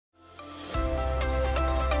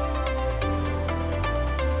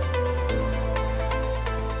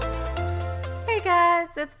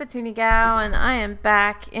it's Petunia Gal, and I am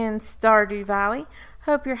back in Stardew Valley.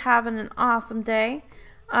 Hope you're having an awesome day.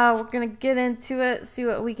 We're gonna get into it, see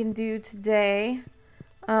what we can do today.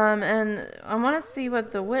 And I want to see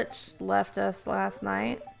what the witch left us last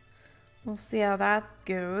night. We'll see how that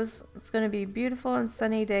goes. It's gonna be a beautiful and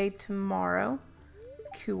sunny day tomorrow.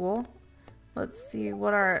 Cool. Let's see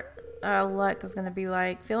what our luck is gonna be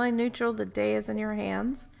like. Feeling neutral, the day is in your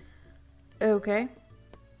hands. Okay.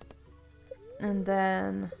 And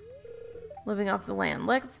then living off the land.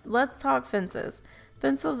 Let's talk fences.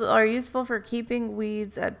 Fences are useful for keeping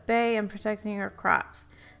weeds at bay and protecting your crops.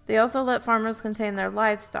 They also let farmers contain their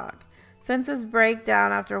livestock. Fences break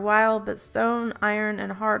down after a while, but stone, iron,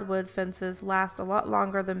 and hardwood fences last a lot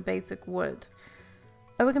longer than basic wood.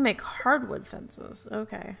 Oh, we can make hardwood fences.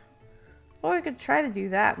 Okay. Well, we could try to do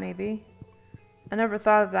that, maybe. I never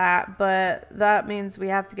thought of that, but that means we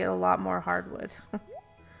have to get a lot more hardwood.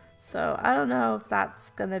 So, I don't know if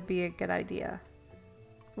that's gonna be a good idea.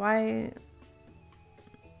 Why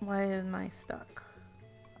am I stuck?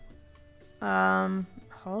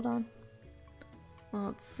 Hold on.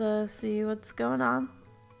 Let's see what's going on.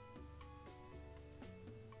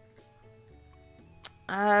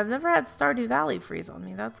 I've never had Stardew Valley freeze on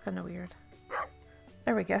me. That's kind of weird.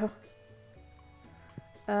 There we go.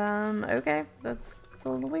 Okay. That's a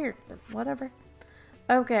little weird, but whatever.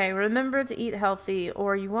 Okay, remember to eat healthy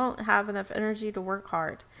or you won't have enough energy to work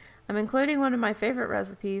hard. I'm including one of my favorite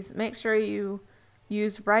recipes. Make sure you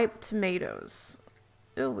use ripe tomatoes.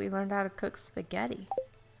 Ooh, we learned how to cook spaghetti.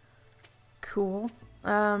 Cool.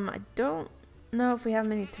 I don't know if we have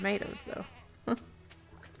many tomatoes though.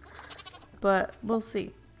 But we'll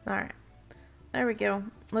see. Alright. There we go.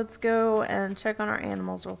 Let's go and check on our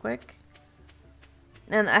animals real quick.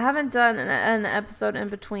 And I haven't done an episode in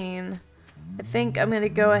between. I think I'm going to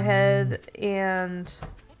go ahead and,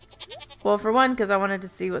 well, for one, because I wanted to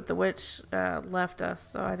see what the witch left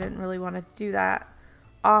us, so I didn't really want to do that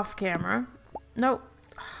off camera. Nope.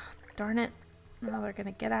 Darn it. Now they're going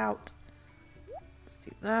to get out. Let's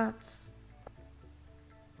do that.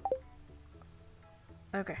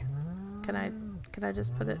 Okay. Can I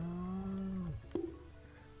just put it?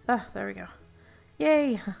 Ah, there we go.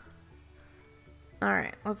 Yay!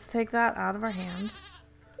 Alright, let's take that out of our hand.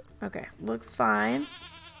 Okay, looks fine.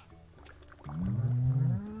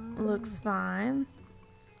 Looks fine.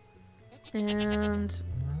 And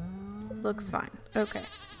looks fine. Okay.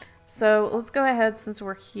 So let's go ahead since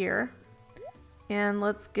we're here. And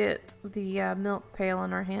let's get the milk pail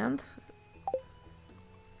in our hand.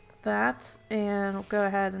 That. And we'll go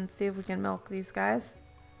ahead and see if we can milk these guys.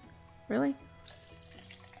 Really?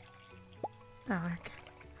 Oh, okay.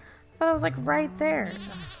 I thought it was like right there.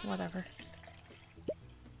 Ugh, whatever.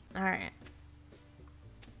 Alright.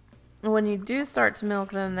 When you do start to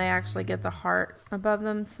milk them, they actually get the heart above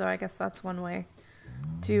them, so I guess that's one way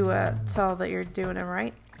to tell that you're doing it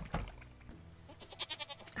right.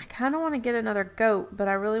 I kind of want to get another goat, but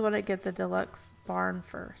I really want to get the deluxe barn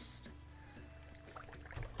first.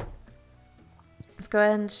 Let's go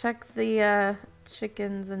ahead and check the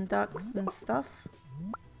chickens and ducks and stuff.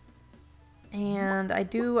 And I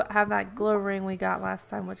do have that glow ring we got last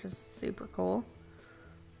time, which is super cool.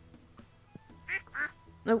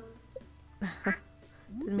 Nope.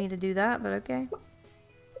 Didn't mean to do that, but okay.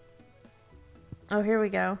 Oh, here we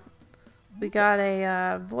go. We got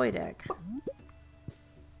a void egg.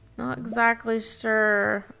 Not exactly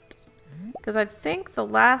sure. Because I think the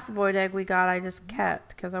last void egg we got I just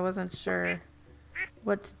kept. Because I wasn't sure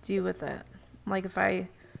what to do with it. Like if I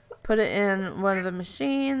put it in one of the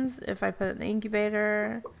machines. If I put it in the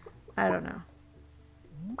incubator. I don't know.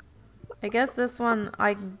 I guess this one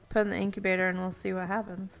I can put in the incubator and we'll see what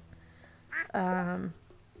happens. Let's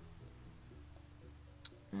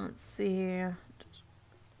see.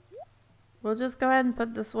 We'll just go ahead and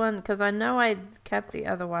put this one, because I know I kept the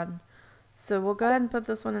other one. So we'll go ahead and put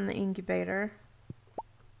this one in the incubator.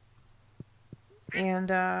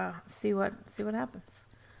 And see what happens.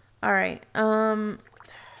 Alright, I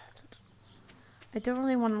don't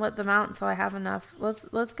really want to let them out until I have enough.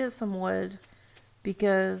 Let's get some wood,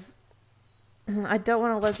 because I don't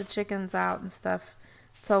want to let the chickens out and stuff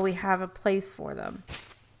until we have a place for them.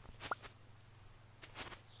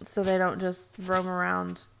 So they don't just roam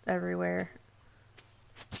around everywhere.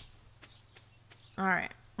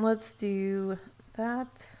 Alright, let's do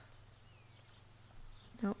that.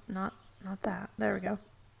 Nope, not that. There we go.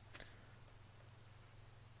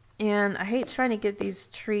 And I hate trying to get these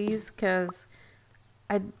trees because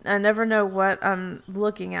I never know what I'm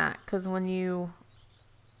looking at. Because when you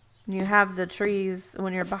have the trees,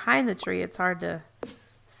 when you're behind the tree, it's hard to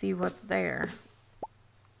see what's there.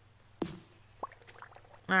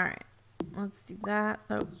 Alright, let's do that.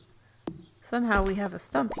 Oh, somehow we have a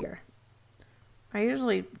stump here. I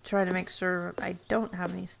usually try to make sure I don't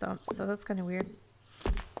have any stumps, so that's kind of weird.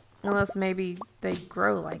 Unless maybe they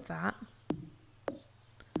grow like that.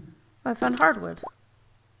 I found hardwood.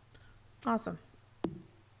 Awesome.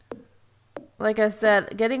 Like I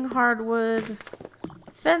said, getting hardwood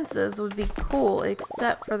fences would be cool,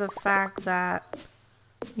 except for the fact that,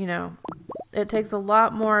 you know, it takes a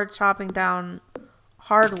lot more chopping down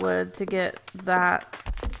hardwood to get that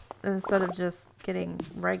instead of just getting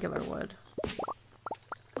regular wood.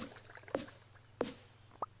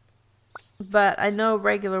 But I know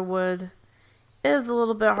regular wood is a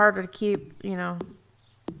little bit harder to keep, you know,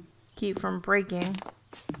 keep from breaking.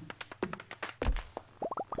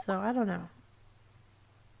 So I don't know.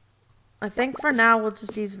 I think for now we'll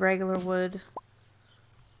just use regular wood.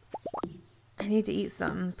 I need to eat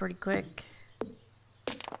something pretty quick.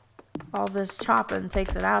 All this chopping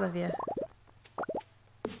takes it out of you.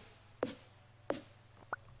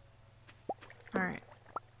 Alright.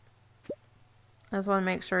 I just want to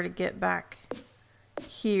make sure to get back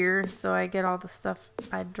here so I get all the stuff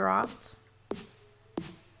I dropped.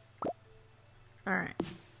 Alright.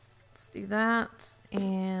 Let's do that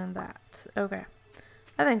and that. Okay.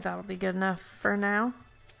 I think that'll be good enough for now.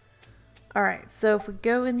 Alright, so if we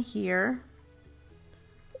go in here,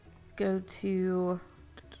 go to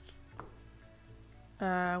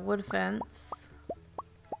wood fence.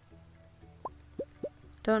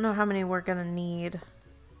 Don't know how many we're gonna need.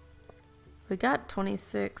 We got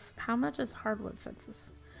 26. How much is hardwood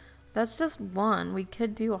fences? That's just one. We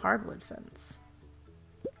could do a hardwood fence.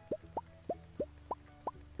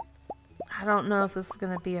 I don't know if this is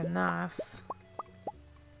gonna be enough.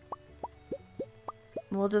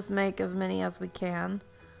 We'll just make as many as we can.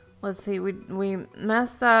 Let's see, we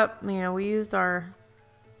messed up, you know, we used our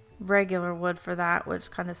regular wood for that,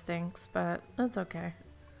 which kind of stinks, but that's okay.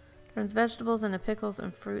 Turns vegetables into pickles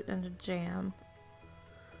and fruit into jam.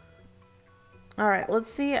 Alright,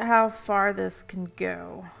 let's see how far this can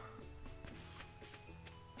go.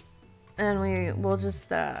 And we'll just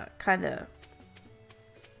kind of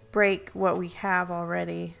break what we have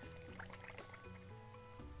already.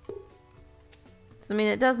 I mean,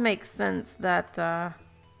 it does make sense that,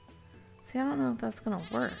 see, I don't know if that's gonna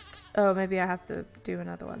work. Oh, maybe I have to do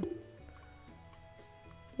another one.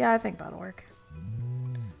 Yeah, I think that'll work.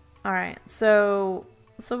 Alright, so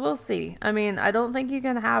we'll see. I mean, I don't think you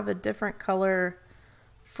can have a different color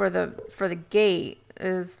for the gate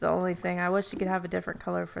is the only thing. I wish you could have a different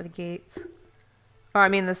color for the gates. Or, I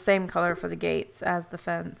mean, the same color for the gates as the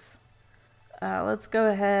fence. Let's go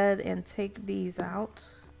ahead and take these out.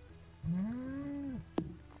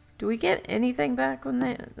 Do we get anything back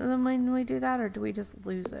when we do that, or do we just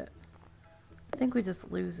lose it? I think we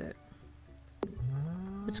just lose it,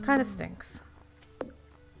 which kind of stinks.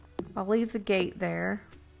 I'll leave the gate there.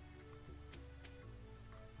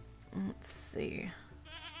 Let's see.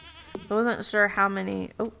 So I wasn't sure how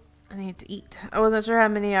many. Oh, I need to eat. I wasn't sure how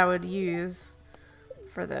many I would use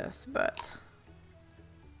for this, but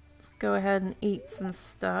let's go ahead and eat some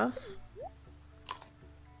stuff.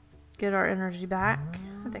 Get our energy back.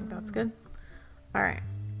 I think that's good. Alright.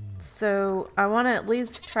 So I want to at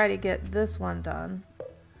least try to get this one done.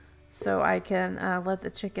 So I can let the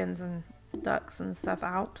chickens and ducks and stuff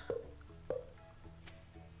out.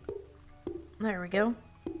 There we go.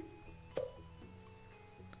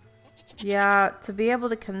 Yeah, to be able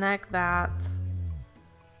to connect that,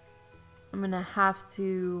 I'm going to have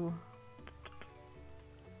to...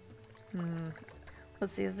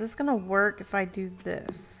 Let's see, is this going to work if I do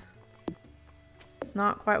this? It's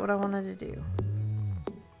not quite what I wanted to do.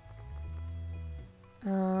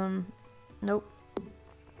 Nope.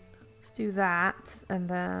 Let's do that, and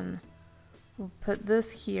then we'll put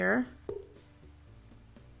this here.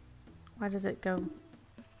 Why did it go?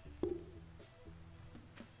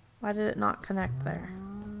 Why did it not connect there?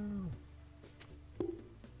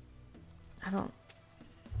 I don't...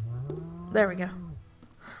 There we go. I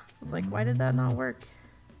was like, why did that not work?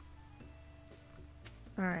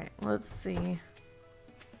 Alright, let's see.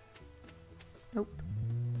 Nope.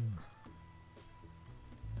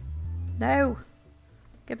 No!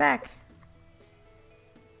 Get back!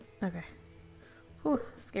 Okay. Whew,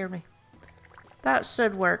 scared me. That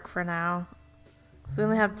should work for now. So we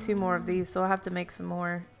only have 2 more of these, so I'll have to make some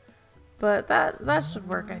more. But that should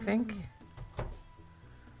work, I think.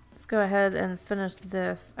 Let's go ahead and finish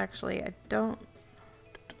this. Actually, I don't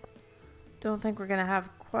think we're gonna have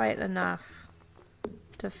quite enough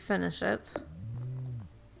to finish it.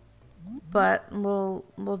 But we'll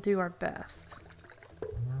do our best.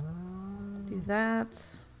 Do that.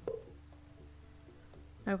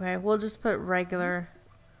 Okay, we'll just put regular.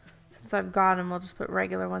 Since I've got them, we'll just put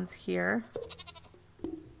regular ones here.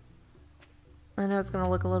 I know it's going to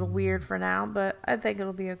look a little weird for now, but I think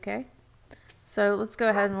it'll be okay. So let's go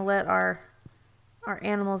ahead and let our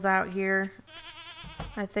animals out here.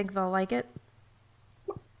 I think they'll like it.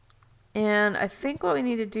 And I think what we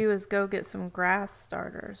need to do is go get some grass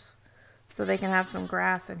starters so they can have some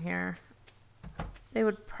grass in here. They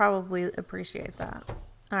would probably appreciate that.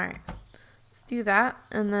 Alright, let's do that,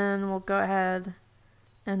 and then we'll go ahead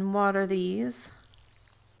and water these.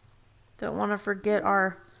 Don't want to forget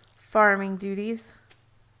our farming duties.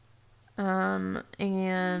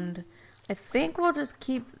 And I think we'll just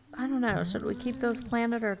keep, I don't know, should we keep those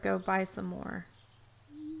planted or go buy some more?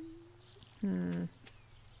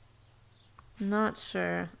 Not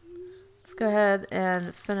sure. Let's go ahead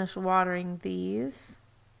and finish watering these.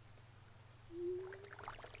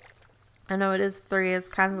 I know it is 3. It's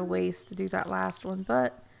kind of a waste to do that last one,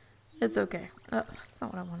 but it's okay. Oh, that's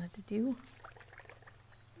not what I wanted to do.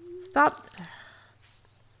 Stop.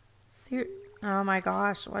 Oh my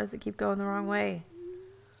gosh, why does it keep going the wrong way?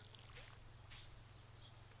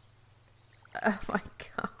 Oh my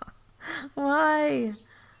god. Why?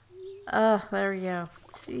 Oh, there we go.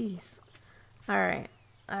 Jeez. Alright.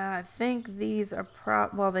 I think these are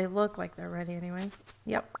well, they look like they're ready anyways.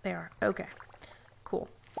 Yep, they are. Okay. Cool.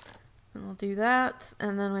 And we'll do that.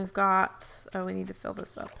 And then we've got... Oh, we need to fill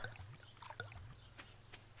this up.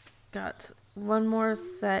 Got one more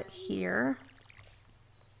set here.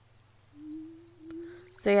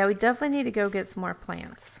 So yeah, we definitely need to go get some more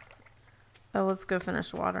plants. Oh, let's go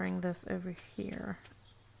finish watering this over here.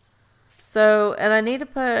 So, and I need to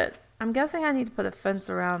put... I'm guessing I need to put a fence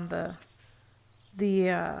around the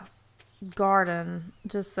garden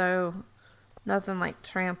just so nothing like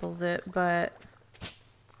tramples it, but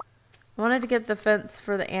I wanted to get the fence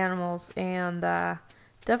for the animals, and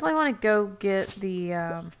definitely want to go get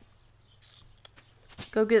the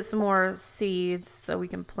go get some more seeds so we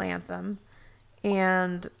can plant them,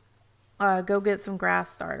 and go get some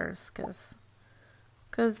grass starters because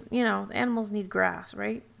you know, the animals need grass,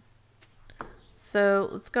 right? So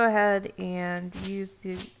let's go ahead and use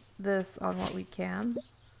this on what we can.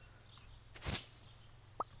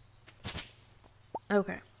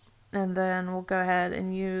 Okay, and then we'll go ahead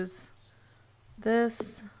and use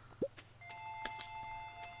this.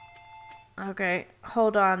 Okay,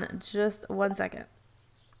 hold on just 1 second.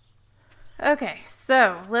 Okay,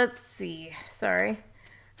 so let's see. Sorry,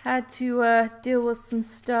 had to deal with some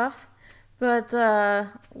stuff, but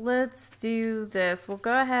let's do this. We'll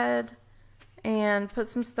go ahead and put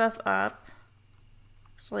some stuff up.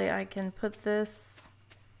 Actually, I can put this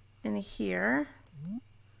in here.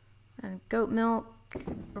 And goat milk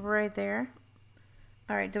right there.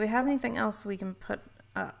 Alright, do we have anything else we can put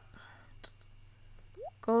up?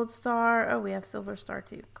 Gold star. Oh, we have silver star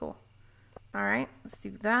too. Cool. Alright, let's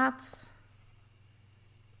do that.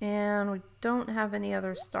 And we don't have any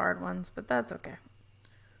other starred ones, but that's okay.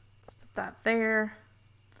 Let's put that there.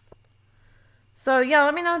 So yeah,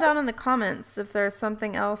 let me know down in the comments if there's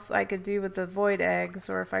something else I could do with the void eggs,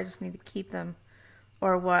 or if I just need to keep them,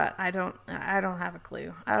 or what. I don't have a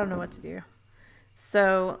clue. I don't know what to do.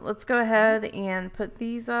 So let's go ahead and put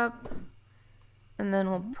these up, and then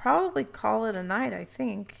we'll probably call it a night, I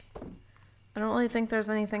think. I don't really think there's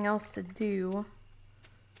anything else to do.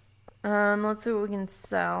 Let's see what we can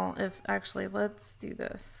sell. Actually, let's do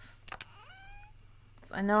this.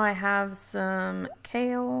 So I know I have some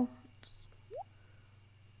kale.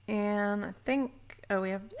 And I think, oh, we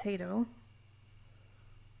have potato.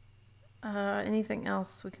 Anything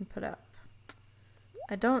else we can put up?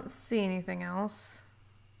 I don't see anything else.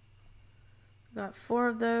 Got 4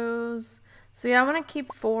 of those. So yeah, I want to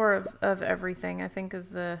keep 4 of everything, I think is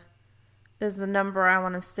the number I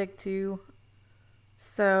want to stick to.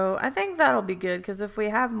 So I think that'll be good, because if we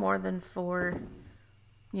have more than 4,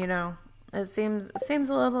 you know, it seems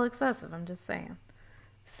a little excessive, I'm just saying.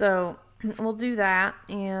 So we'll do that,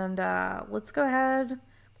 and let's go ahead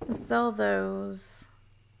and sell those.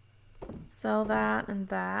 Sell that and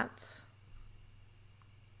that.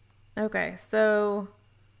 Okay, so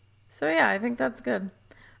yeah, I think that's good.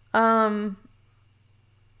 I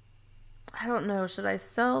don't know, should I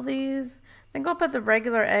sell these? I think I'll put the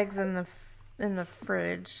regular eggs in the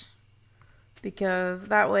fridge, because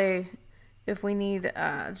that way, if we need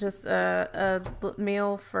just a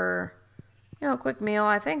meal for, you know, a quick meal,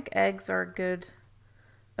 I think eggs are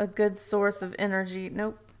a good source of energy.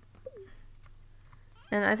 Nope.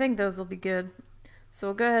 And I think those will be good. So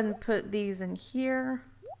we'll go ahead and put these in here,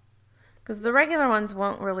 because the regular ones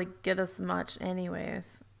won't really get us much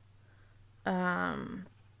anyways. To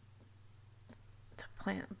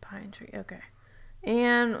plant a pine tree. Okay.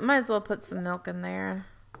 And might as well put some milk in there.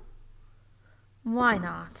 Why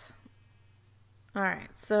not?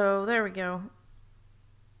 Alright, so there we go.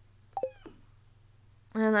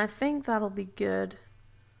 And I think that'll be good.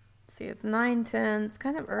 Let's see, it's 9:10. It's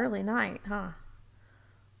kind of early night, huh?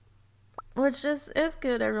 Which is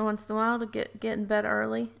good every once in a while to get in bed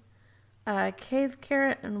early. Cave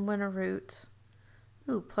carrot and winter root.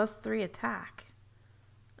 Ooh, +3 attack.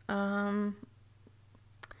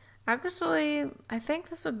 Actually, I think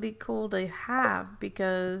this would be cool to have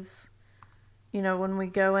because, you know, when we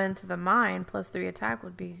go into the mine, +3 attack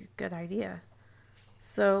would be a good idea.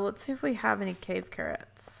 So let's see if we have any cave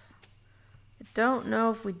carrots. I don't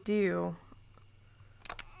know if we do.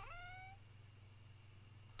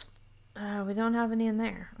 We don't have any in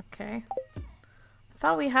there. Okay. I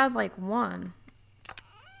thought we had like one.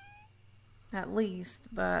 At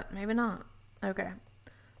least, but maybe not. Okay.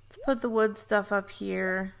 Let's put the wood stuff up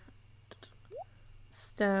here.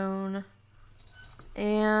 Stone.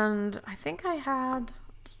 And I think I had...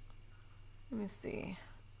 Let me see.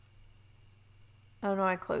 Oh no,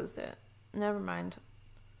 I closed it. Never mind.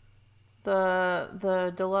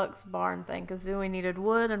 The deluxe barn thing, because then we needed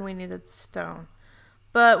wood and we needed stone.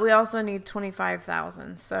 But we also need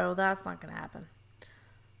 25,000, so that's not going to happen.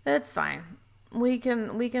 It's fine. We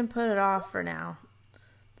can put it off for now.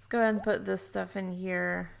 Let's go ahead and put this stuff in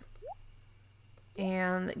here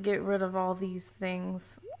and get rid of all these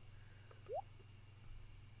things.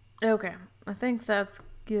 Okay, I think that's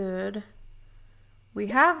good. We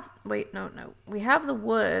have, wait, no. We have the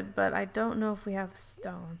wood, but I don't know if we have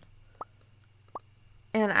stone.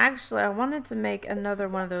 And actually, I wanted to make another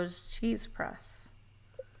one of those cheese press.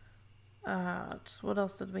 What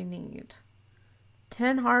else did we need?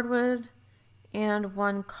 10 hardwood and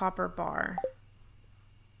 1 copper bar.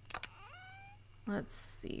 Let's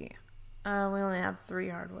see. We only have 3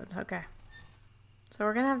 hardwood. Okay. So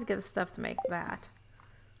we're gonna have to get the stuff to make that.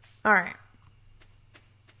 Alright.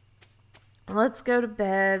 Let's go to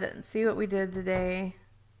bed and see what we did today.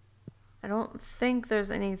 I don't think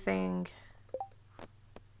there's anything.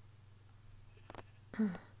 We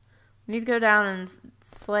need to go down and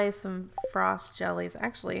slay some frost jellies.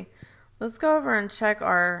 Actually, let's go over and check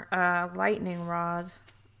our lightning rod.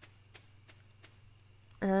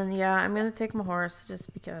 And yeah, I'm gonna take my horse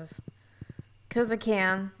just because I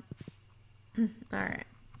can. Alright.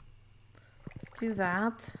 Let's do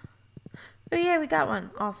that. Oh yeah, we got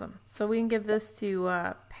one. Awesome. So we can give this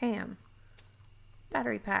to Pam.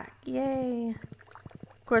 Battery pack. Yay.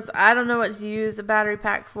 Of course, I don't know what to use the battery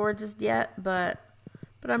pack for just yet, but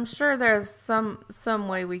I'm sure there's some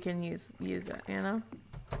way we can use it, you know?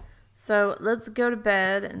 So let's go to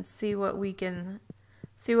bed and see what we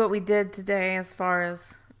did today as far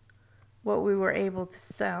as what we were able to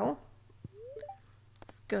sell.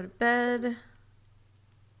 Let's go to bed.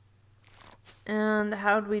 And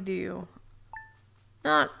how'd we do?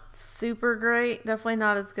 Not super great. Definitely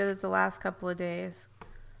not as good as the last couple of days.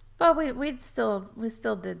 But we still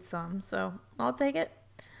did some, so I'll take it.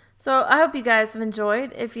 So I hope you guys have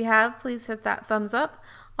enjoyed. If you have, please hit that thumbs up.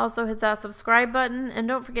 Also hit that subscribe button, and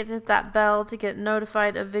don't forget to hit that bell to get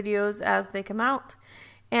notified of videos as they come out.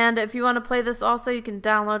 And if you want to play this also, you can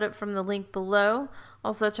download it from the link below.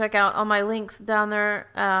 Also check out all my links down there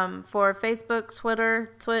for Facebook,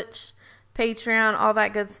 Twitter, Twitch, Patreon, all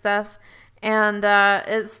that good stuff. And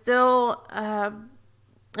it's still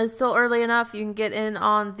early enough. You can get in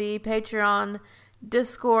on the Patreon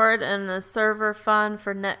Discord and the server fun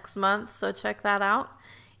for next month, so check that out.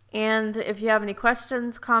 And if you have any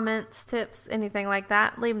questions, comments, tips, anything like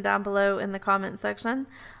that, leave them down below in the comment section.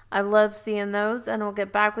 I love seeing those, and we'll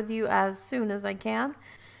get back with you as soon as I can.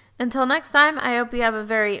 Until next time, I hope you have a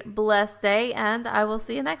very blessed day, and I will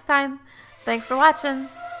see you next time. Thanks for watching.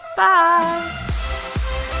 Bye!